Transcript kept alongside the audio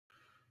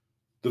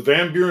The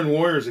Van Buren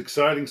Warriors'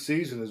 exciting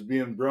season is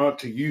being brought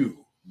to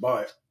you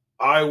by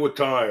Iowa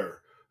Tire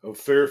of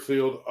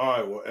Fairfield,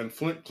 Iowa, and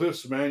Flint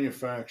Cliffs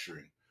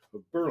Manufacturing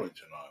of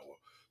Burlington, Iowa.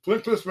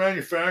 Flint Cliffs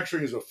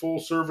Manufacturing is a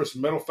full-service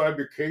metal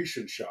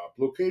fabrication shop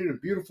located in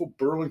beautiful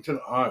Burlington,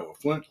 Iowa.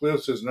 Flint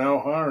Cliffs is now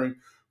hiring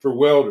for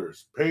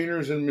welders,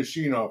 painters, and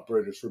machine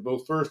operators for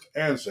both first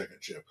and second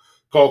shift.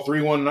 Call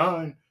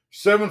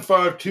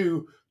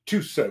 319-752-2781.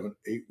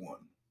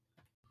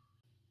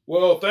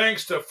 Well,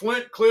 thanks to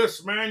Flint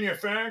Cliffs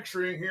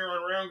Manufacturing here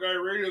on Round Guy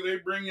Radio, they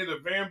bring you the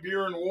Van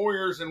Buren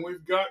Warriors, and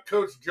we've got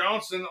Coach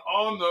Johnson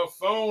on the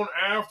phone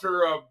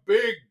after a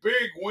big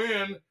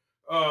win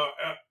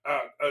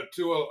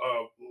to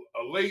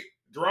a late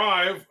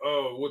drive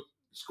with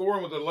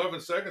scoring with 11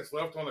 seconds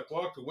left on the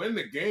clock to win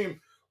the game.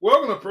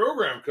 Welcome to the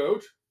program,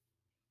 Coach.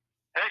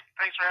 Hey,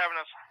 thanks for having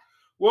us.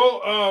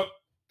 Well,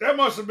 that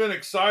must have been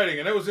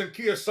exciting, and it was in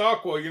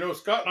Keosauqua.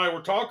 Scott and I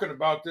were talking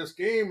about this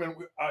game, and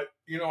I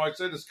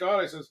said to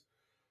Scott, I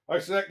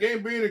said that game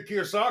being in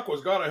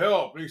Keosauqua's got to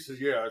help. And he says,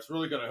 yeah, it's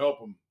really going to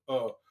help him.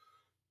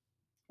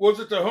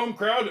 Was it the home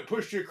crowd that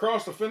pushed you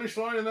across the finish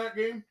line in that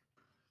game?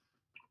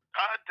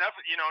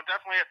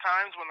 Definitely at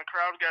times when the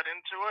crowd got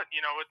into it,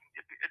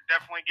 it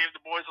definitely gave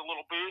the boys a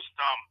little boost.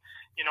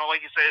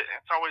 Like you say,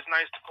 it's always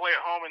nice to play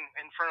at home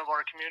in front of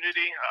our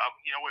community.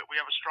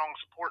 We have a strong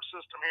support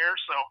system here,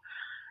 so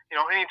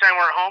anytime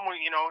we're at home, we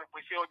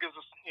feel it gives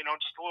us,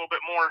 just a little bit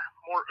more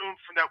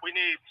oomph that we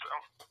need. So.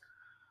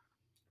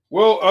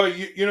 Well,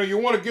 you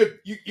want to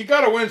you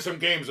got to win some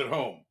games at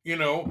home.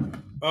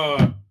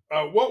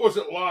 What was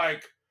it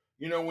like?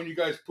 When you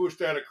guys pushed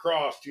that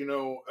across,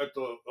 at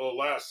the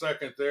last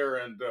second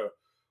there, and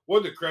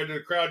what the crowd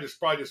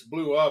just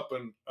blew up,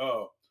 and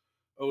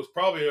it was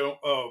probably a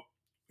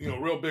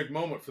real big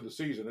moment for the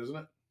season, isn't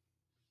it?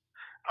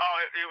 Oh,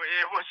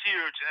 it was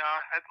huge.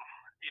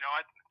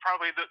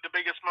 Probably the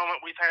biggest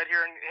moment we've had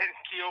here in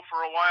Keo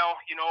for a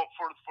while.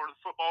 For the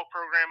football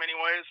program,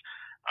 anyways.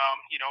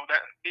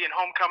 That being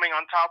homecoming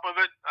on top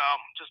of it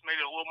just made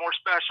it a little more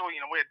special.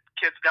 We had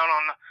kids down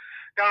on the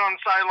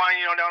sideline,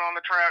 down on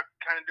the track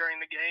kind of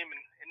during the game. And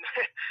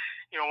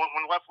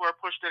when Leffler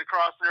pushed it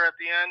across there at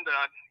the end,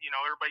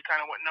 everybody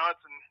kind of went nuts.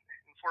 And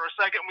for a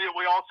second,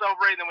 we all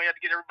celebrated, and then we had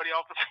to get everybody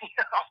off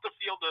the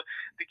field to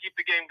keep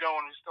the game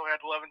going. We still had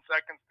 11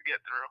 seconds to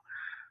get through.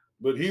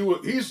 But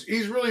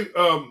he's really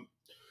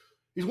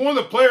he's one of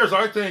the players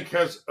I think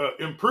has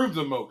improved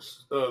the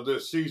most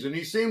this season.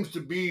 He seems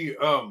to be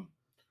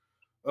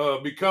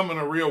becoming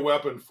a real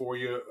weapon for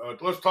you.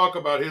 Let's talk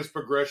about his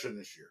progression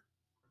this year.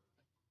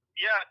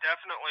 Yeah,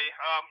 definitely.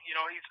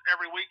 He's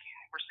every week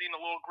we're seeing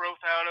a little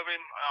growth out of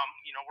him.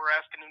 We're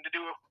asking him to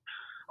do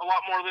a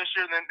lot more this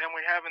year than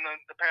we have in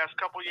the past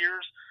couple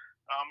years.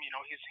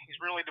 He's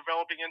really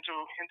developing into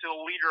a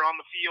leader on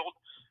the field.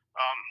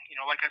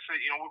 Like I said,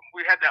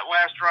 we had that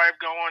last drive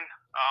going.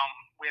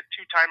 We had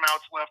 2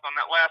 timeouts left on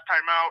that last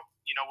timeout.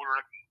 We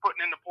were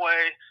putting into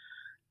play,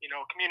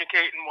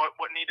 communicating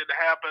what needed to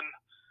happen.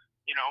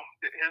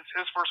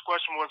 His first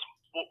question was,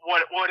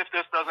 what if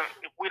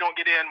we don't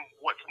get in,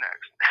 what's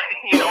next?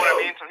 You know what I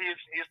mean? So he's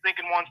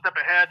thinking one step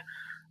ahead.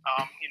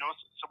 So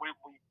we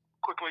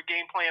quickly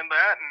game planned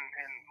that,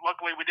 and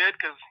luckily we did,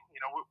 because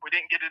we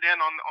didn't get it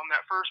in on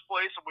that first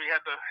play, so we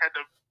had to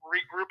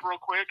regroup real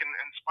quick and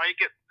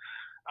spike it,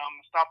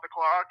 stop the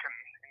clock, and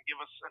give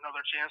us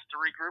another chance to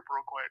regroup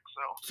real quick.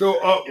 So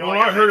when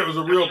I heard it was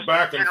a real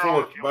back and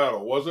forth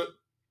battle, was it?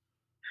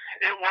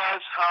 It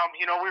was.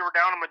 We were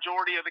down a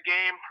majority of the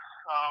game.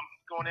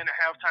 Going in at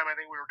halftime, I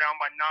think we were down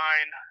by 9.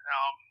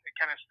 It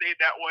kind of stayed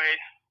that way,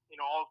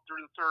 all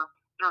through the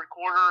third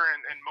quarter,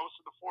 and most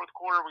of the fourth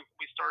quarter,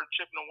 we started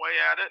chipping away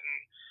at it, and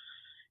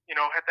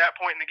at that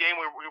point in the game,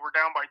 we were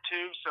down by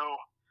 2. So,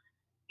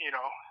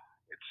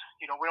 it's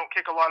we don't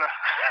kick a lot of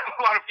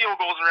field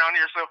goals around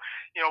here, so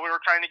we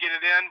were trying to get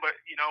it in, but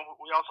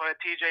we also had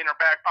TJ in our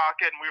back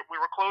pocket, and we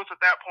were close at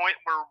that point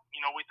where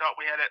we thought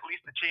we had at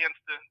least a chance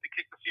to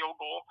kick the field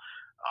goal,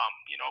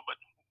 but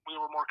we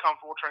were more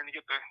comfortable trying to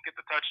get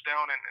the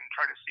touchdown and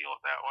try to seal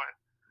it that way.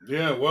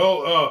 Yeah,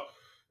 well,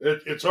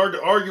 it's hard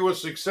to argue with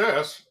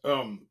success.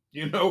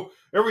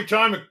 Every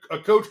time a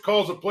coach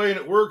calls a play and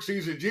it works,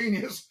 he's a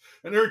genius,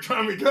 and every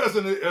time he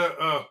doesn't,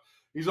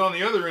 he's on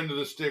the other end of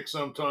the stick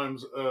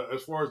sometimes,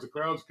 as far as the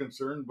crowd's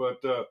concerned.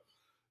 But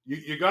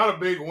you got a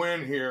big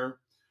win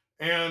here,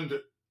 and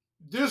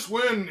this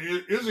win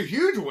is a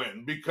huge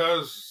win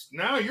because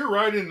now you're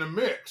right in the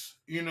mix.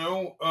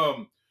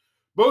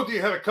 Both of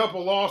you had a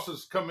couple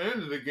losses coming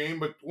into the game,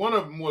 but one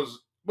of them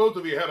was both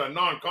of you had a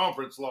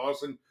non-conference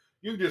loss, and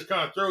you just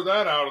kind of throw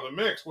that out of the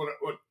mix.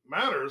 What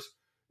matters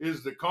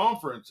is the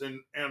conference,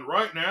 and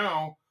right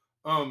now,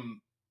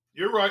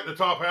 you're right in the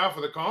top half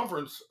of the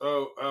conference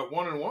at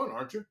 1-1,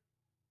 aren't you?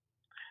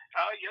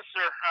 Yes,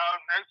 sir.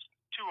 That's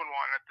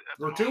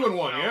 2-1. Or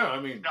 2-1, yeah. I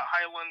mean, got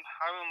Highland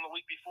the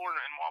week before, and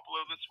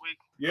Wapello this week.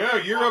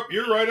 Yeah,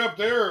 you're right up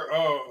there,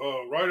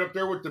 right up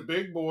there with the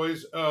big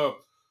boys.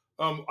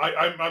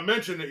 I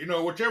mentioned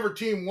that whichever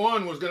team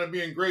won was going to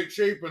be in great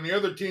shape, and the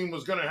other team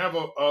was going to have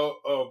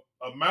a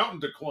mountain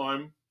to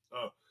climb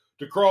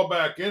to crawl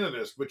back into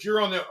this. But you're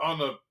on the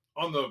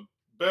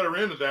better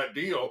end of that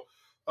deal.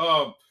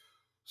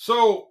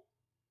 So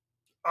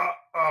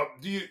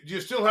do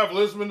you still have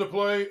Lisbon to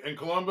play in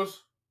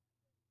Columbus?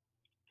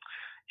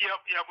 Yep.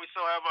 We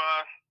still have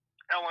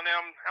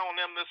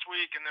L&M this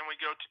week, and then we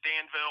go to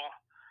Danville,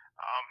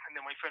 and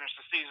then we finish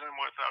the season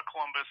with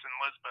Columbus and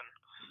Lisbon.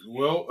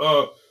 Well,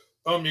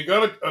 you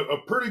got a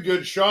pretty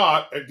good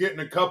shot at getting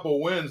a couple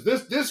wins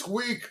this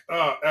week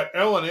at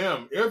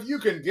L&M. If you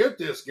can get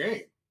this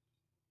game,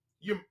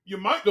 you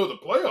might go to the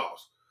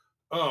playoffs.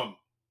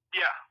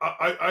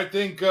 I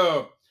think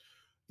the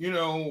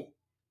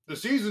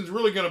season's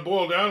really going to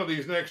boil down to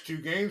these next two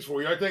games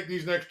for you. I think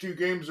these next two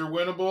games are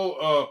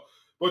winnable,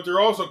 but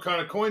they're also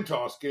kind of coin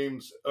toss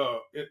games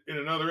in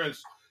another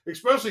instance,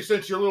 especially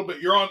since you're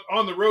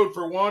on the road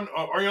for one.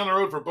 Are you on the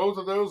road for both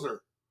of those,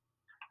 or?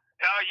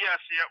 Yes,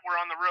 we're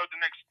on the road the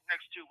next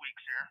 2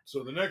 weeks here.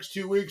 So the next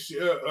 2 weeks,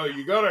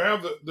 you got to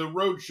have the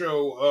road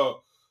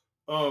show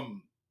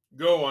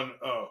going.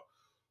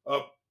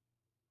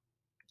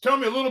 Tell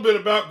me a little bit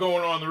about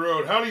going on the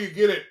road. How do you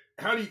get it?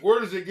 Where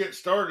does it get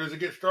started? Does it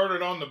get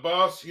started on the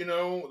bus?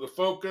 The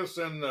focus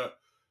and at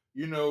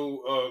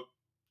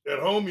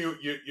home you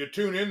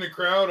tune in the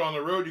crowd. On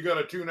the road you got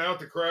to tune out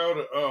the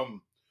crowd.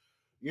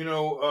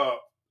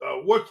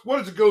 What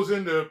does it goes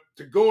into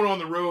going on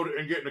the road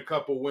and getting a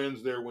couple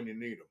wins there when you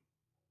need them?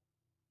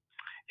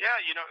 Yeah,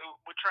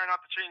 we try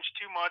not to change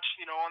too much,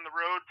 on the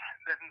road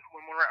than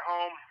when we're at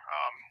home.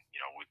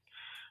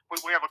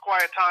 We have a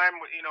quiet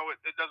time.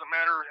 It doesn't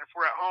matter if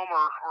we're at home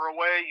or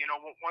away.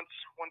 Once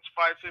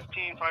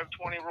 5:15,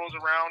 5:20 rolls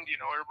around,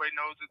 everybody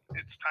knows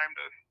it's time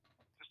to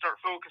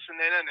start focusing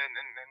in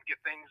and get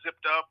things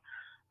zipped up.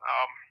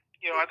 I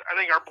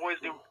think our boys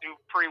do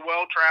pretty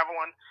well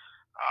traveling.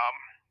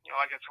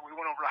 Like I said, we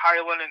went over to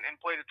Highland and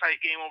played a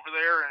tight game over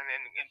there and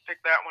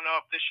picked that one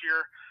up this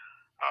year.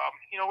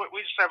 We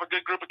just have a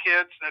good group of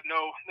kids that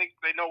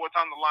they know what's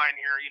on the line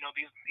here.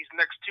 These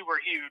next two are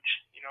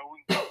huge.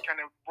 We kind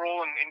of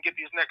roll and get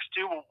these next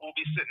two. We'll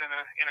be sitting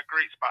in a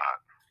great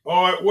spot.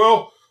 All right.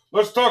 Well,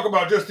 let's talk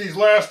about just these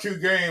last two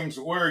games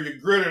where you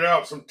gritted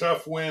out some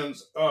tough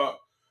wins.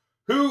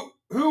 Who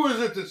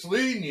is it that's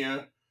leading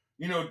you?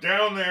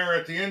 Down there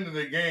at the end of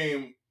the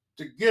game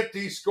to get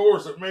these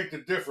scores that make the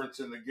difference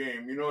in the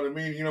game. You know what I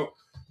mean?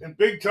 In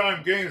big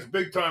time games,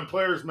 big time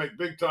players make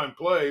big time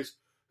plays.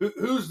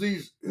 Who is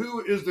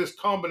this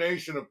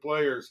combination of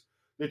players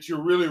that you're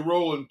really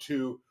rolling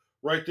to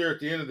right there at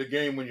the end of the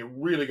game when you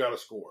really got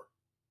to score?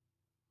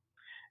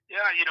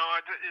 Yeah,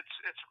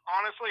 it's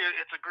honestly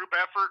it's a group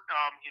effort.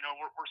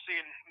 We're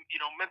seeing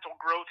mental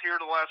growth here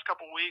the last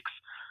couple of weeks.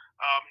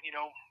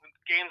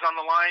 Games on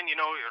the line.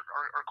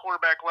 Our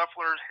quarterback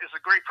Leffler is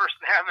a great person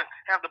to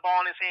have the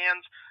ball in his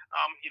hands.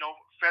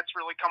 Fett's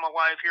really come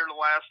alive here the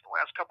last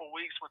couple of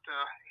weeks with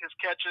his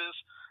catches.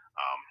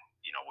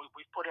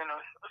 We've put in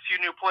a few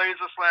new plays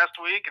this last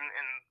week, and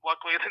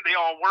luckily they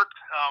all worked.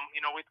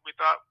 We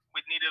thought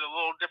we needed a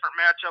little different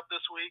matchup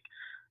this week,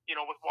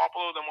 with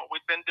Wapello than what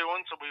we've been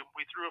doing, so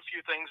we threw a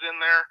few things in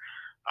there.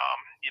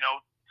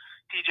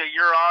 TJ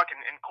Urok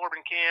and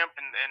Corbin Camp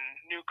and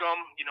Newcomb,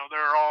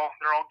 they're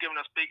all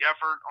giving us big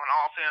effort on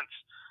offense.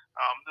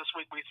 This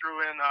week we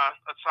threw in a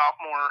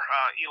sophomore,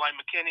 Eli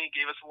McKinney,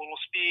 gave us a little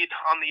speed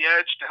on the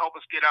edge to help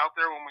us get out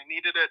there when we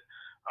needed it.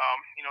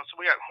 So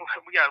we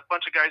got a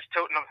bunch of guys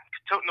toting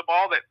the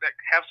ball that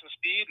have some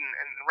speed,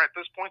 and right at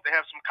this point they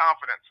have some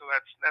confidence. So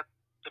that's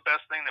the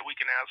best thing that we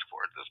can ask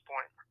for at this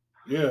point.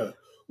 Yeah.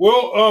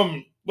 Well,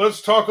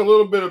 let's talk a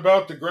little bit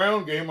about the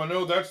ground game. I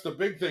know that's the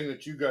big thing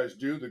that you guys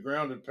do, the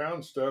ground and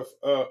pound stuff.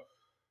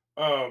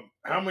 How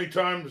many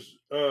times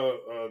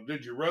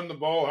did you run the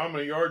ball? How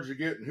many yards did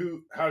you get,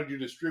 and how did you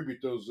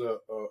distribute those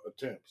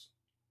attempts?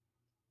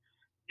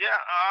 Yeah,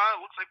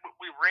 it looks like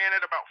we ran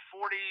it about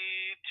 42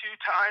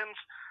 times.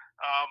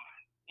 A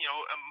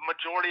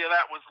majority of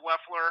that was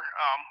Leffler.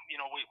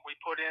 We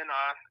put in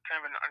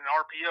kind of an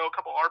RPO, a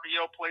couple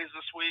RPO plays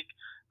this week.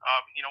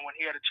 When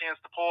he had a chance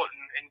to pull it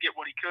and get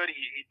what he could,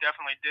 he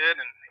definitely did.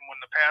 And when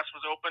the pass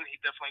was open,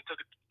 he definitely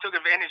took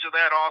advantage of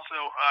that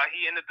also.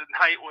 He ended the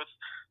night with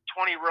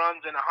 20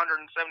 runs and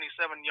 177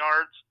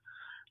 yards.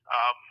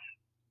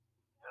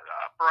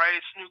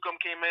 Bryce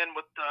Newcomb came in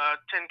with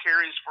 10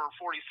 carries for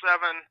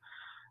 47.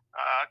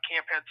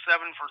 Camp had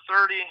 7 for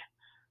 30.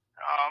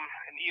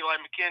 And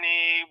Eli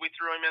McKinney, we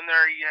threw him in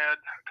there. He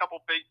had a couple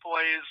big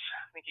plays.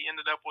 I think he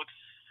ended up with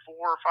 4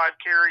 or 5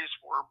 carries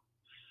for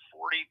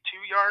 42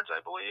 yards,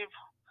 I believe.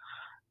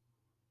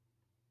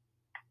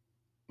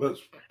 That's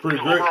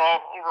pretty great.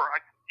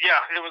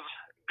 It was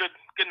good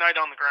night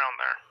on the ground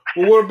there.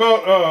 Well, what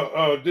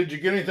about did you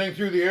get anything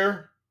through the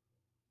air?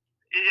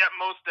 Yeah,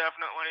 most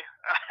definitely.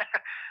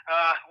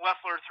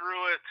 Leffler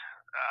threw it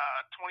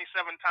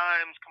 27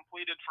 times,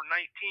 completed for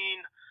 19,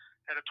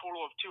 had a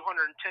total of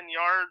 210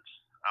 yards.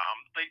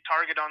 Big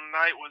target on the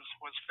night was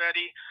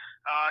Fetty.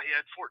 He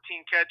had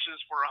 14 catches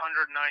for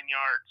 109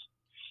 yards.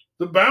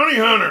 The bounty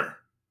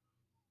hunter,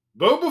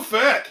 Boba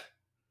Fett,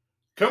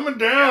 coming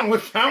down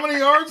with how many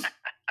yards?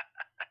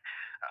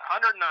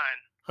 109.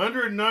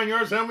 109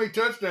 yards. How many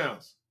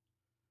touchdowns?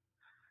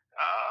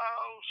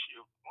 Oh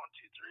shoot, 1,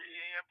 2, 3.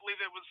 I believe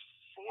it was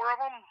 4 of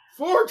them.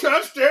 4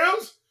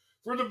 touchdowns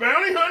for the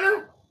bounty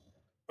hunter.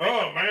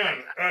 Oh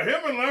man,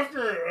 him and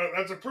Lefner,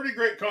 that's a pretty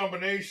great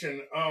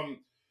combination.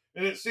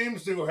 And it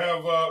seems to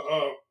have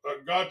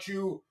got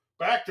you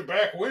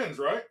back-to-back wins,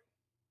 right?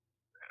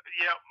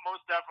 Yeah,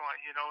 most definitely.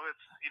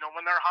 It's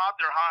when they're hot,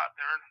 they're hot.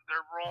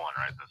 They're rolling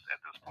right at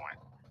this point.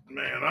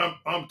 Man,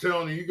 I'm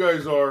telling you, you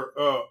guys are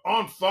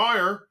on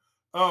fire.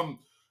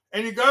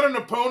 And you got an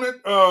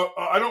opponent.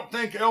 I don't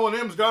think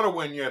L&M's got a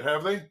win yet,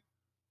 have they?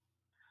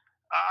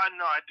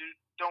 No, I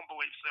don't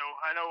believe so.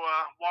 I know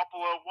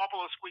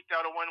Wapello squeaked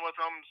out a win with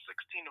them,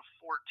 16-14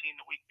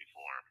 the week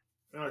before.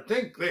 And I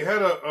think they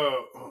had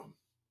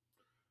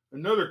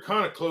another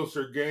kind of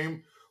closer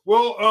game.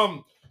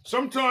 Well,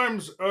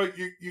 sometimes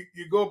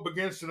you go up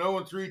against an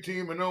 0-3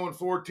 team, an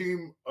 0-4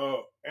 team,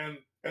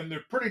 and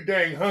they're pretty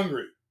dang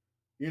hungry,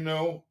 you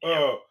know.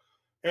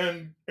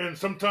 And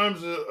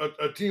sometimes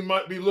a team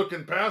might be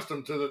looking past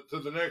them to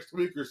the next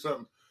week or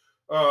something.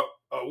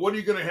 What are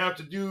you going to have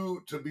to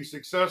do to be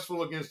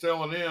successful against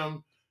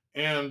L&M?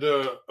 And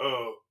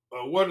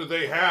what do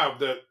they have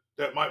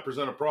that might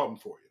present a problem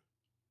for you?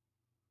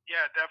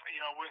 Yeah, definitely.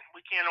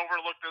 We can't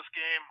overlook this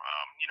game.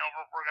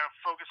 We're going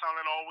to focus on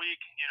it all week.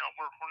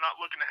 We're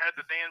not looking ahead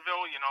to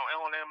Danville.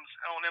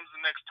 L&M's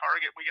the next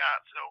target we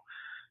got. So,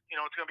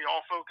 it's going to be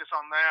all focus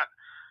on that.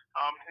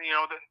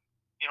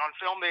 On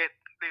film, the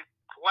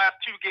last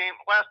 2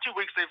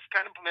 weeks they've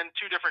kind of been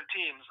 2 different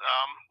teams.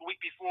 The week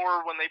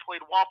before when they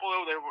played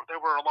Wapello, they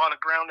were a lot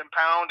of ground and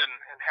pound and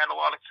had a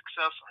lot of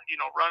success,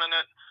 running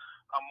it.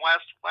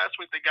 Last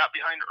week they got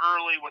behind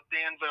early with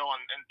Danville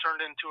and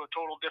turned into a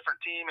total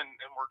different team and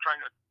we're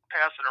trying to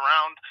pass it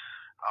around.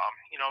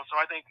 So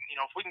I think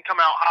if we can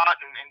come out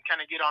hot and kind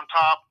of get on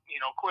top,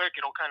 quick,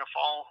 it'll kind of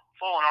fall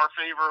in our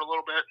favor a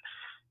little bit.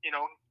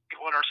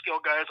 Let our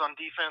skilled guys on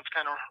defense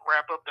kind of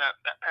wrap up that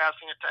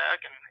passing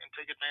attack and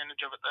take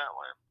advantage of it that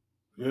way.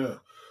 Yeah.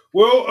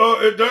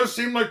 Well, it does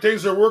seem like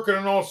things are working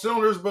on all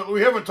cylinders, but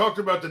we haven't talked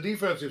about the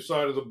defensive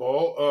side of the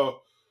ball.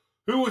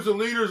 Who was the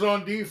leaders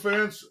on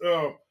defense?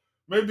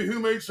 Maybe who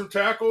made some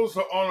tackles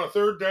on a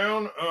third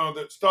down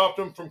that stopped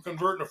them from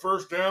converting a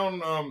first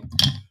down?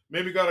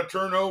 Maybe got a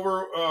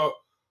turnover.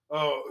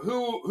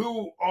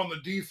 Who on the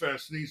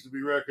defense needs to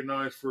be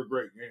recognized for a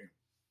great game?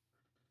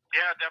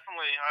 Yeah,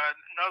 definitely.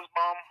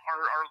 Nussbaum,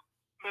 our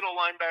middle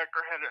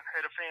linebacker, had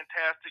a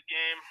fantastic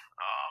game.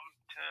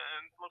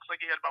 Looks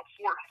like he had about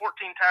 14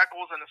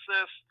 tackles and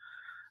assists.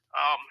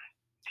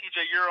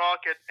 TJ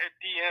Urok at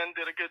DN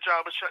did a good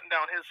job of shutting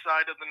down his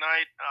side of the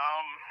night.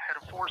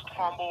 Had a forced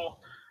fumble,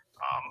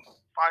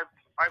 5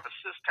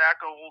 assist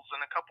tackles,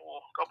 and a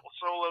couple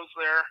solos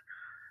there.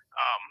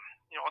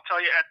 I'll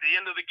tell you, at the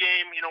end of the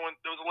game, when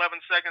there was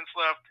 11 seconds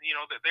left,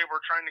 that they were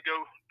trying to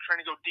go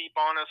deep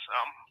on us.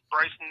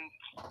 Bryce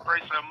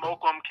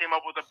Moklem came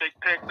up with a big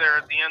pick there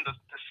at the end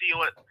to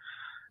seal it.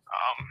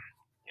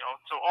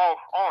 So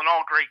all in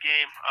all, great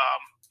game.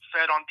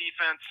 Fed on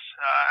defense.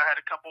 I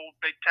had a couple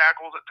big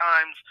tackles at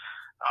times.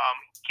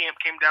 Camp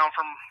came down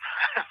from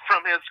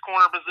from his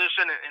corner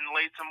position and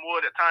laid some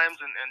wood at times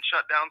and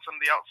shut down some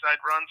of the outside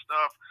run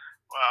stuff.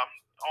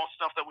 All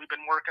stuff that we've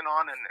been working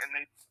on, and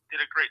they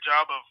did a great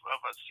job of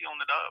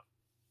sealing it up.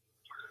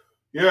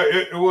 Yeah,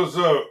 it was.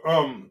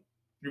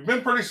 You've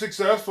been pretty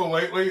successful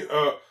lately.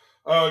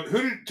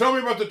 Tell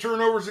me about the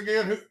turnovers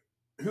again?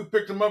 Who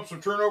picked them up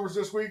some turnovers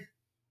this week?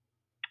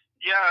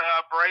 Yeah,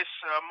 Bryce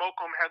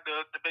Moklem had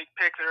the big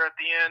pick there at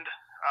the end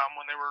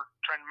when they were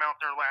trying to mount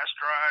their last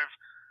drive.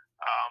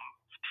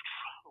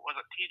 Was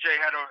it TJ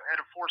had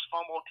a forced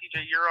fumble?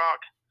 TJ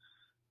Urok.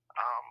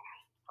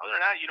 Other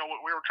than that,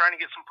 we were trying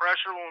to get some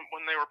pressure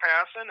when they were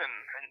passing and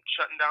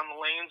shutting down the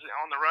lanes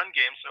on the run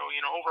game. So,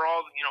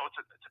 overall, it's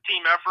a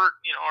team effort.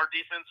 Our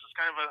defense is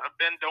kind of a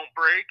bend, don't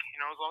break.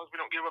 As long as we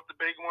don't give up the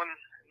big one and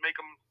make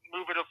them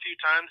move it a few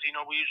times,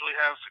 we usually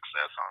have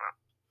success on it.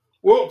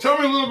 Well, tell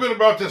me a little bit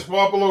about this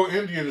Wapello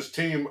Indians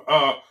team.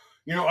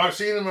 I've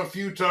seen them a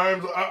few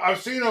times.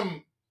 I've seen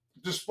them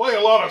display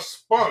a lot of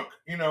spunk,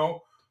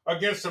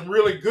 against some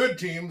really good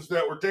teams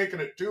that were taking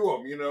it to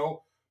them,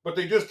 but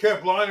they just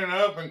kept lining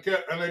up and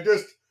they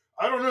just,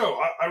 I don't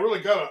know. I really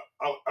got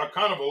a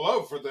kind of a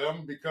love for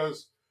them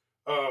because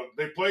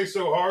they play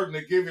so hard and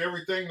they give you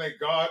everything they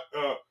got.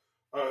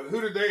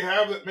 Who did they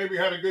have that maybe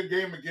had a good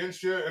game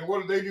against you, and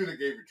what did they do that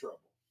gave you trouble?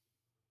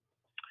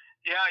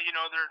 Yeah,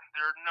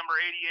 they're number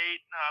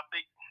 88,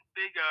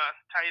 big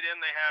tight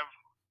end. They have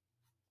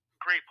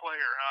great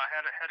player.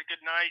 Had a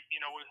good night.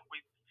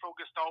 We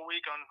focused all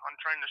week on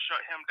trying to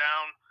shut him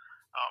down.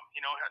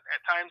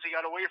 At times he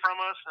got away from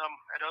us.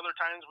 At other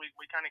times we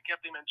kind of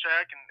kept him in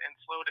check and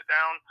slowed it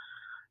down.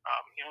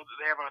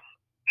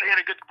 They had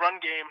a good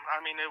run game.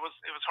 I mean, it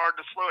was hard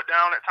to slow it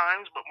down at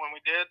times, but when we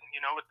did,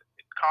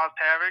 it caused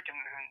havoc and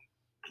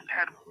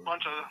had a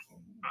bunch of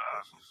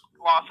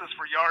losses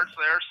for yards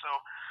there. So,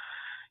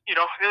 it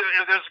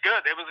was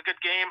good. It was a good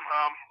game.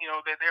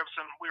 They have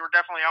some. We were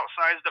definitely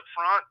outsized up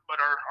front,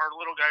 but our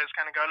little guys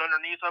kind of got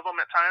underneath of them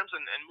at times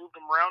and moved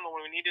them around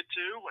when we needed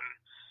to. And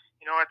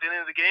at the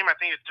end of the game, I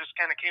think it just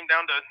kind of came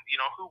down to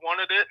who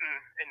wanted it,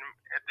 and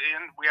at the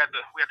end we had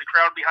the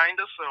crowd behind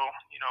us. So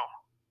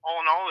all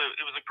in all,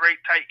 it was a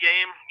great tight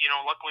game.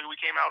 Luckily we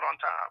came out on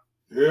top.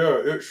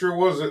 Yeah, it sure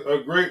was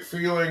a great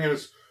feeling, and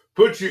it's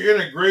put you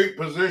in a great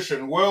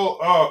position. Well,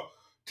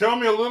 tell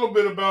me a little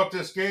bit about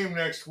this game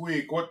next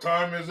week. What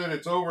time is it?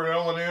 It's over at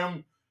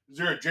L&M. Is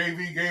there a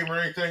JV game or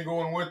anything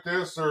going with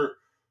this, or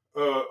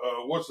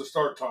what's the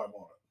start time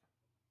on it?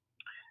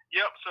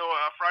 Yep. So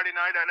Friday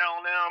night at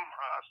L&M,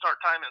 start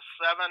time is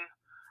 7.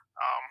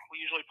 We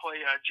usually play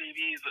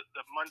JV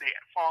the Monday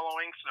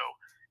following. So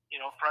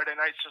Friday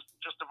night's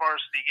just a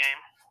varsity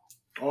game.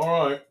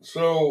 All right.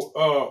 So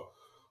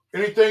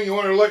anything you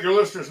want to let your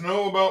listeners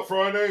know about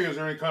Friday? Is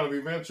there any kind of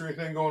events or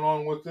anything going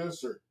on with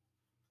this, or?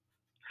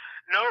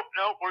 Nope.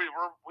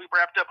 We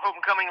wrapped up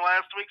homecoming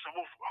last week, so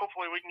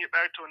hopefully we can get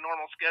back to a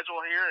normal schedule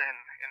here and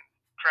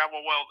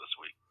travel well this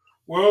week.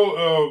 Well,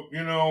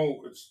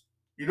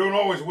 you don't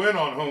always win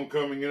on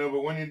homecoming,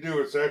 but when you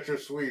do, it's extra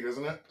sweet,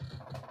 isn't it?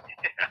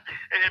 Yeah,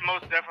 it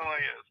most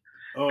definitely is.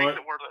 Makes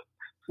it worth it.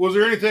 Was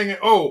there anything?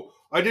 Oh,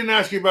 I didn't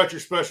ask you about your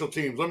special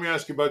teams. Let me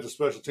ask you about the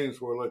special teams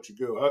before I let you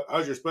go.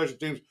 How's your special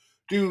teams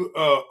do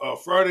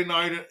Friday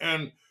night,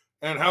 and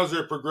how's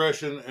their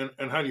progression,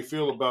 and how do you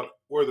feel about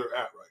where they're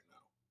at right now?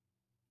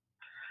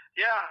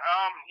 Yeah,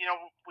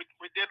 we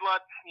did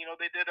let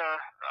they did a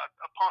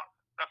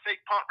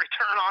fake punt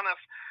return on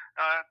us.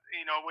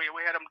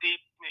 We had them deep,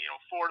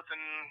 4th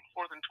and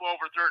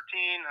 12 or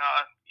 13.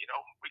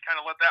 We kind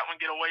of let that one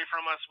get away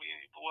from us. We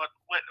let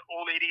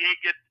old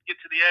 88 get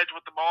to the edge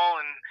with the ball,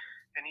 and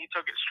he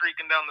took it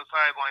streaking down the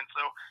sideline.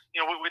 So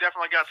we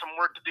definitely got some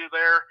work to do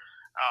there.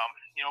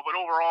 But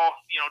overall,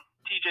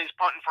 TJ's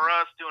punting for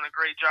us, doing a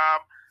great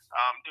job,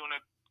 doing a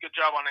good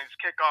job on his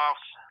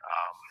kickoffs.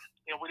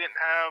 We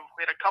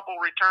had a couple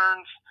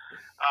returns.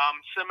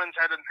 Simmons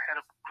had a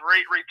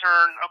great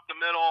return up the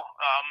middle.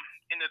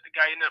 The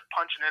guy ended up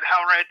punching it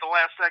out right at the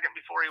last second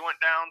before he went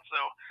down. So,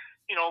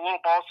 a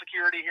little ball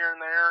security here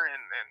and there,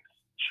 and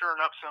shoring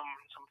up some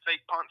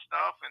fake punt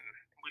stuff, and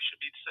we should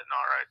be sitting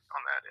all right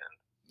on that end.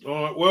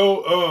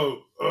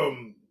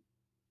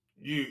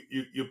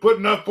 You put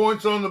enough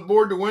points on the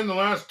board to win the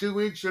last 2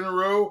 weeks in a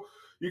row.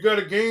 You got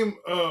a game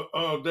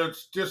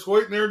that's just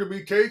waiting there to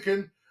be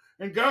taken.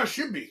 And gosh,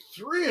 you'd be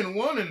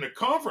 3-1 in the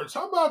conference.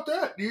 How about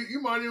that?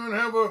 You might even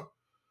have I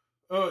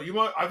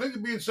think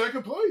you'd be in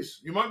second place.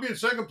 You might be in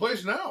second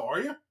place now, are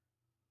you?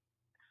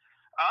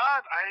 I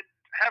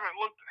haven't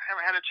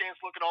had a chance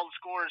to look at all the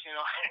scores. It's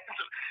a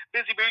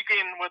busy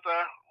weekend with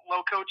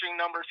low coaching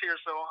numbers here,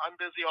 so I'm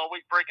busy all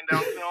week breaking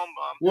down film.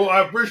 Well,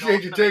 I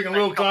appreciate you taking a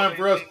little time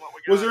for us.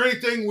 Was there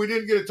anything we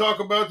didn't get to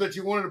talk about that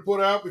you wanted to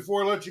put out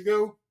before I let you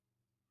go?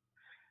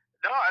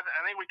 No, I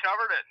think we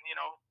covered it.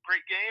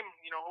 Great game.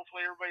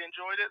 Hopefully everybody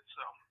enjoyed it.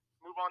 So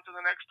move on to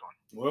the next one.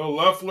 Well,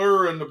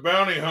 Loeffler and the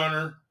bounty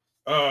hunter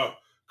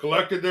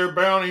collected their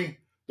bounty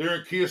there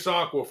in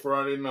Keosauqua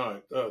Friday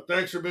night.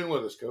 Thanks for being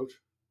with us, Coach.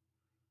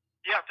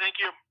 Yeah, thank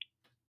you.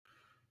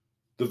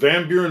 The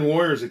Van Buren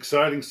Warriors'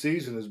 exciting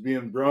season is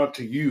being brought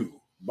to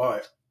you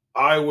by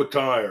Iowa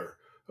Tire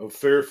of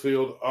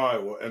Fairfield,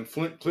 Iowa, and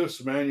Flint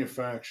Cliffs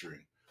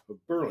Manufacturing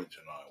of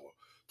Burlington, Iowa.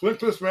 Flint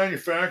Cliffs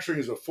Manufacturing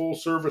is a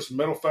full-service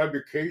metal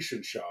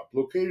fabrication shop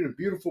located in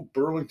beautiful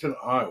Burlington,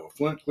 Iowa.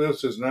 Flint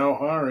Cliffs is now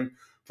hiring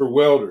for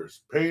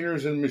welders,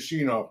 painters, and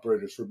machine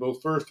operators for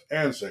both first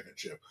and second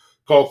shift.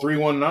 Call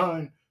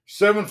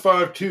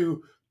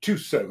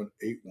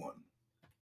 319-752-2781.